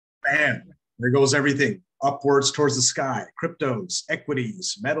And there goes everything upwards towards the sky. Cryptos,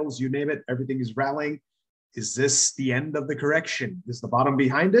 equities, metals, you name it, everything is rallying. Is this the end of the correction? Is the bottom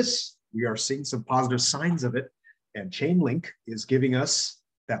behind us? We are seeing some positive signs of it. And Chainlink is giving us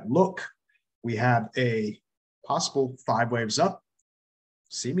that look. We had a possible 5 waves up,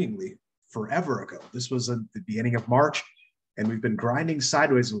 seemingly forever ago. This was at the beginning of March, and we've been grinding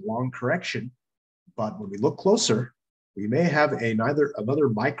sideways in a long correction. But when we look closer, we may have another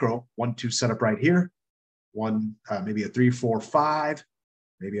micro 1-2 setup right here, maybe a 3, 4, 5,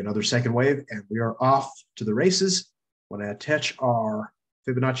 maybe another second wave, and we are off to the races. When I attach our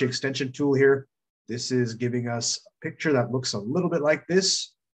Fibonacci extension tool here, this is giving us a picture that looks a little bit like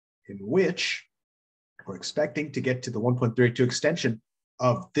this, in which we're expecting to get to the 1.32 extension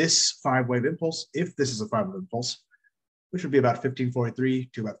of this 5-wave impulse, if this is a 5-wave impulse, which would be about 1543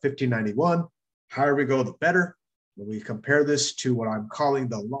 to about 1591. Higher we go, the better. When we compare this to what I'm calling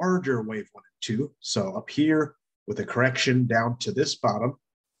the larger wave 1 and 2, so up here with a correction down to this bottom,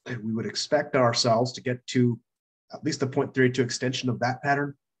 and we would expect ourselves to get to at least the 0.32 extension of that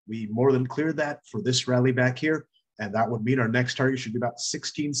pattern. We more than cleared that for this rally back here, and that would mean our next target should be about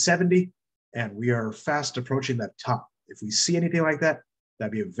 1670, and we are fast approaching that top. If we see anything like that,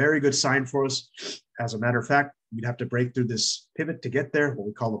 that'd be a very good sign for us. As a matter of fact, we'd have to break through this pivot to get there, what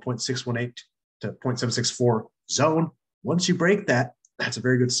we call the 0.618 to 0.764 zone. Once you break that, that's a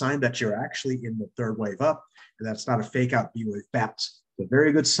very good sign that you're actually in the third wave up, and that's not a fake out B wave bounce. It's a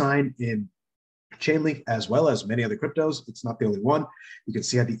very good sign in Chainlink as well as many other cryptos. It's not the only one. You can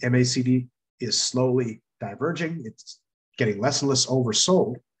see how the MACD is slowly diverging. It's getting less and less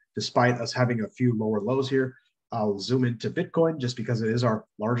oversold despite us having a few lower lows here. I'll zoom into Bitcoin just because it is our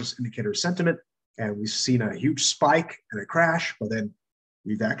largest indicator of sentiment, and we've seen a huge spike and a crash, but then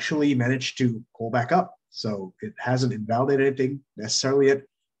we've actually managed to pull back up. So it hasn't invalidated anything necessarily yet.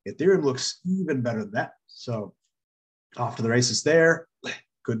 Ethereum looks even better than that. So off to the races there.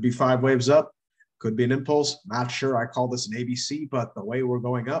 Could be 5 waves up, could be an impulse. Not sure. I call this an ABC, but the way we're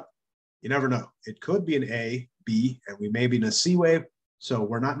going up, you never know. It could be an A, B, and we may be in a C wave. So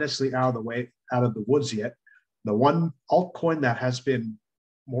we're not necessarily out of the woods yet. The one altcoin that has been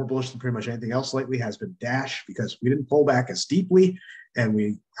more bullish than pretty much anything else lately has been Dash, because we didn't pull back as deeply, and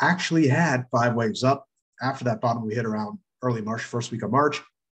we actually had 5 waves up. After that bottom we hit around early March, first week of March.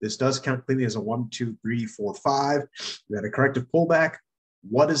 This does count cleanly as a 1, 2, 3, 4, 5. We had a corrective pullback.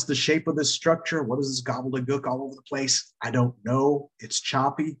 What is the shape of this structure? What is this gobbledygook all over the place? I don't know. It's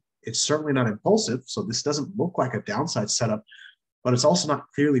choppy. It's certainly not impulsive, so this doesn't look like a downside setup, but it's also not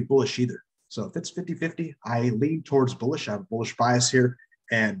clearly bullish either. So if it's 50-50, I lean towards bullish. I have a bullish bias here,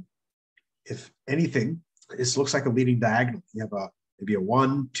 and if anything, this looks like a leading diagonal. You have maybe a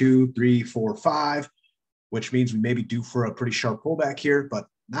 1, 2, 3, 4, 5, which means we may be due for a pretty sharp pullback here, but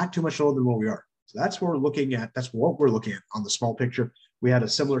not too much lower than where we are. So that's what we're looking at. That's what we're looking at on the small picture. We had a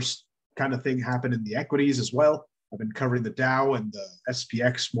similar kind of thing happen in the equities as well. I've been covering the Dow and the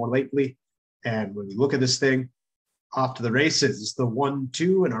SPX more lately. And when we look at this thing, off to the races, it's the 1,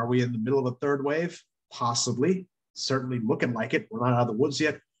 2, and are we in the middle of a third wave? Possibly. Certainly looking like it. We're not out of the woods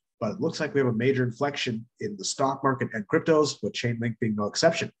yet, but it looks like we have a major inflection in the stock market and cryptos, with Chainlink being no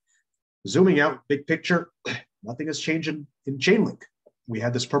exception. Zooming out, big picture, nothing has changed in Chainlink. We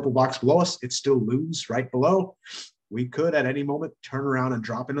had this purple box below us. It still looms right below. We could at any moment turn around and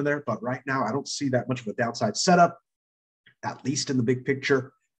drop into there, but right now I don't see that much of a downside setup, at least in the big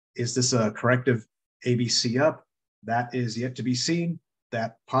picture. Is this a corrective ABC up? That is yet to be seen.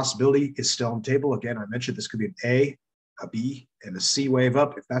 That possibility is still on the table. Again, I mentioned this could be an A, a B, and a C wave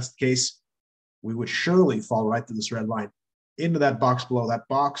up. If that's the case, we would surely fall right through this red line into that box below. That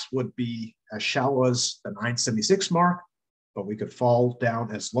box would be as shallow as the 976 mark, but we could fall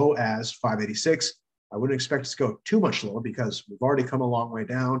down as low as 586. I wouldn't expect us to go too much lower because we've already come a long way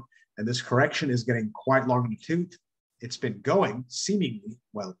down, and this correction is getting quite long in the tooth. It's been going seemingly,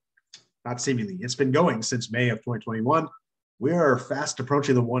 well, not seemingly, it's been going since May of 2021. We are fast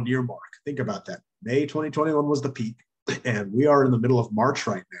approaching the 1-year mark. Think about that. May 2021 was the peak, and we are in the middle of March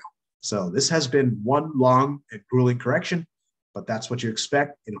right now. So this has been one long and grueling correction, but that's what you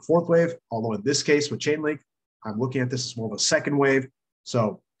expect in a fourth wave. Although in this case with Chainlink, I'm looking at this as more of a second wave.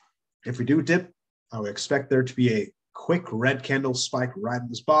 So if we do dip, I would expect there to be a quick red candle spike right in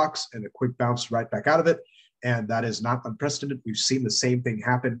this box and a quick bounce right back out of it. And that is not unprecedented. We've seen the same thing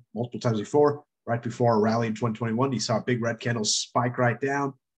happen multiple times before. Right before a rally in 2021, you saw a big red candle spike right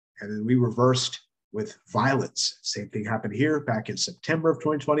down, and then we reversed with violence. Same thing happened here back in September of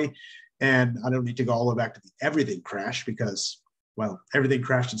 2020. And I don't need to go all the way back to the everything crash because, well, everything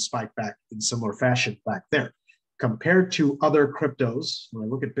crashed and spiked back in similar fashion back there. compared to other cryptos, when I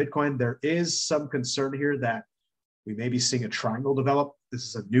look at Bitcoin, there is some concern here that we may be seeing a triangle develop. This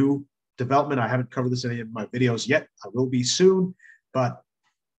is a new development. I haven't covered this in any of my videos yet. I will be soon. But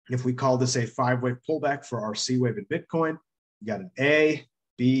if we call this a 5-wave pullback for our C wave in Bitcoin, you got an A,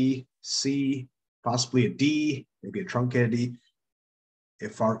 B, C, possibly a D, maybe a truncated D.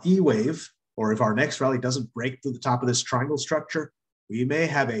 If our E wave, or if our next rally doesn't break through the top of this triangle structure, we may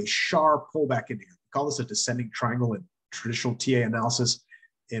have a sharp pullback in here. We call this a descending triangle in traditional TA analysis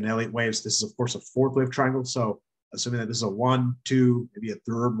in Elliott waves. This is, of course, a 4th wave triangle. So assuming that this is a 1, 2, maybe a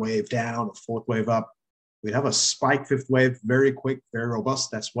 3rd wave down, a 4th wave up, we'd have a spike 5th wave, very quick, very robust.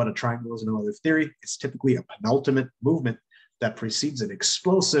 That's what a triangle is in Elliott theory. It's typically a penultimate movement that precedes an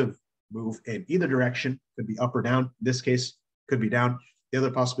explosive move in either direction. Could be up or down. In this case, could be down. The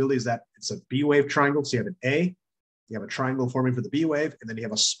other possibility is that it's a B wave triangle. So you have an A, you have a triangle forming for the B wave, and then you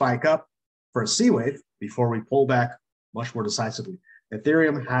have a spike up for a C wave before we pull back much more decisively.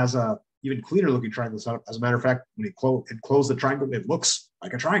 Ethereum has a even cleaner looking triangle setup. As a matter of fact, when you close the triangle, it looks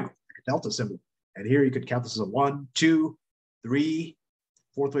like a triangle, like a delta symbol. And here you could count this as a 1, 2, 3,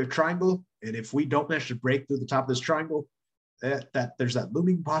 4th wave triangle. And if we don't manage to break through the top of this triangle, that there's that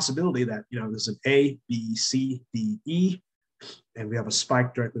looming possibility that, you know, there's an A, B, C, D, E, and we have a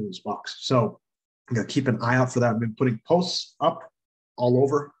spike directly in this box. So I'm going to keep an eye out for that. I've been putting posts up all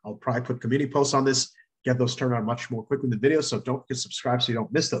over. I'll probably put community posts on this, get those turned on much more quickly in the video. So don't get subscribed so you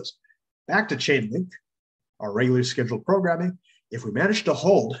don't miss those. Back to Chainlink, our regularly scheduled programming. If we manage to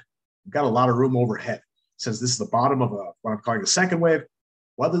hold, we've got a lot of room overhead. Since this is the bottom of what I'm calling a 2nd wave,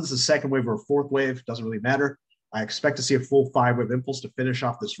 whether this is a 2nd wave or a 4th wave, doesn't really matter. I expect to see a full 5-wave impulse to finish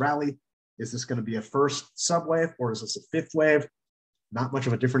off this rally. Is this going to be a 1st subwave or is this a 5th wave? Not much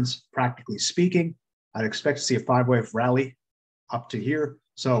of a difference, practically speaking. I'd expect to see a 5-wave rally up to here.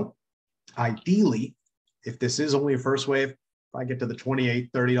 So ideally, if this is only a 1st wave, if I get to the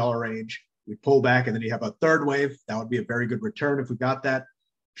 $28, $30 range, we pull back and then you have a 3rd wave, that would be a very good return if we got that.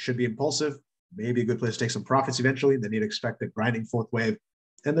 Should be impulsive, maybe a good place to take some profits eventually. Then you'd expect a grinding 4th wave.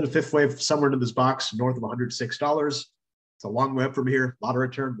 And then a 5th wave somewhere in this box, north of $106. It's a long way up from here, a lot of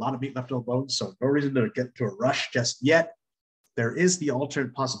return, a lot of meat left on the bones. So no reason to get to a rush just yet. There is the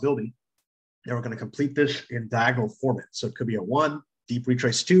alternate possibility that we're going to complete this in diagonal format. So it could be a 1, deep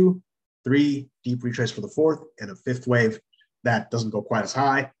retrace 2, 3, deep retrace for the 4th, and a 5th wave that doesn't go quite as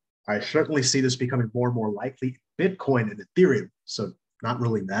high. I certainly see this becoming more and more likely in Bitcoin and Ethereum. So not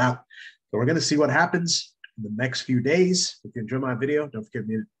ruling that out. So we're going to see what happens in the next few days. If you enjoyed my video, don't forget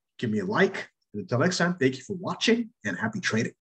to give me a like. And until next time, thank you for watching and happy trading.